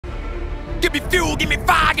Give me fuel, give me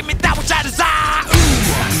fire, give me that which I desire.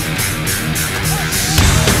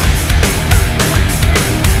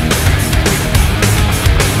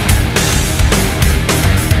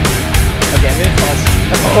 Okay, I'm gonna pause.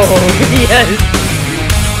 Oh, yes!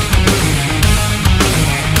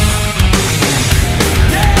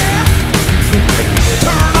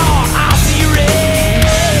 Turn on, I'll see you red.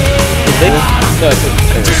 No, it's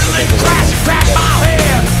Crash, crack my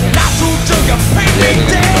head. Not too drunk, you paint me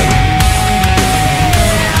dead.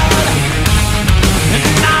 And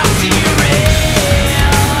I'll see you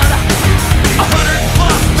red. 100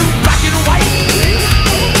 plus through black and white.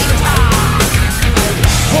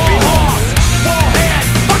 War horse, warhead,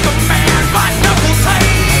 fuck a man, my knuckles tight.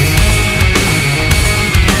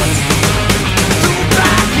 Through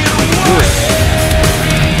black and white.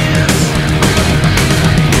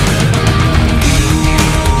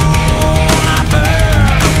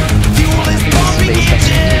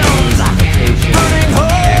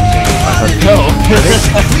 No!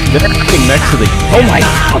 They're acting next to the. Oh my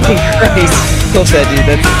fucking Christ! Kill that dude,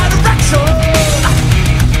 that's.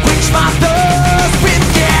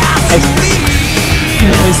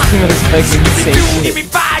 This team is fucking insane shit. Give me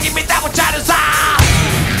fire, give me that which I desire.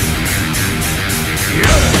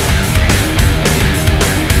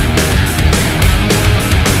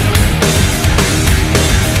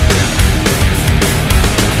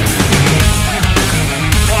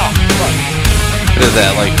 What is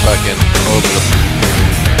that, like fucking over the...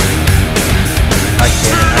 I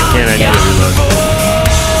can't, I need to reload.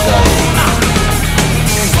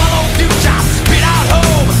 Swallow future, spit out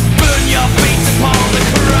home, burn your face upon the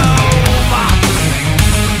chrome.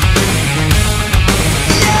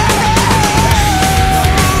 Yeah,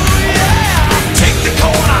 take the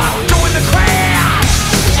corner, join the crash.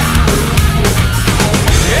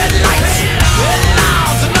 Headlights,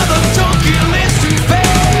 headlights, another junkie list to pay.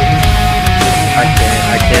 I can't,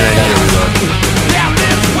 I need to reload. Down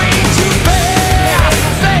this way too fast,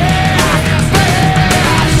 fast, fast.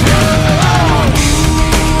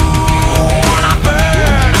 Wanna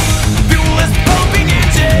burn, fuel is pumping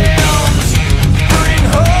engines, burning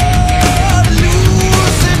hot,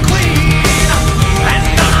 loose and clean. And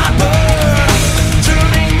I burn,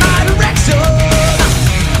 turning my direction,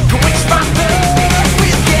 quench my thirst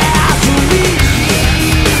with gasoline.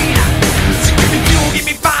 So give me fuel, give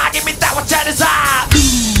me fire, give me that which I desire.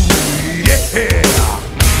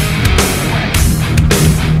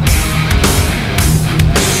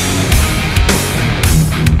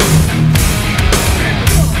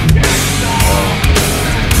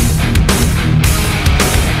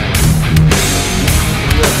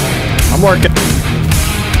 I'm working.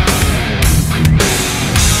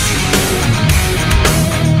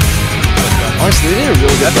 Honestly, they did a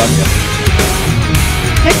really good job.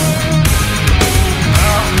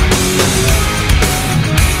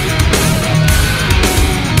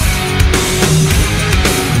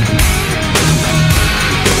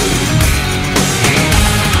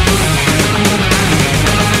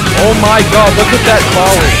 Oh my god, look at that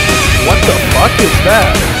volley. What the fuck is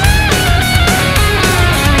that?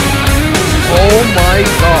 Oh my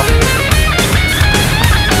god.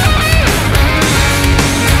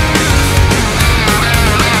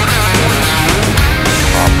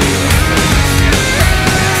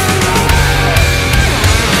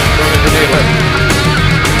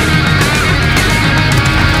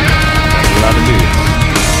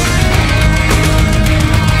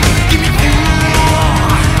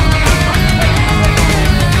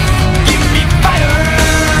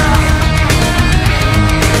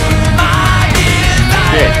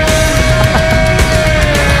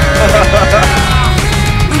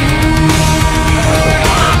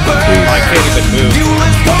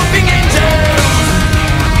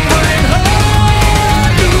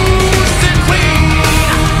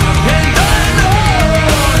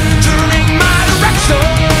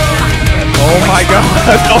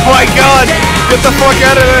 Oh my god! Get the fuck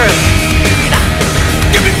out of there!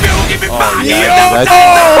 Give me fuel, give me fire, give me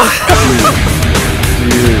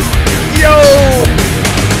Yo! Yo!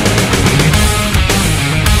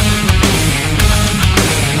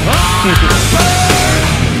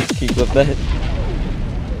 Keep up that.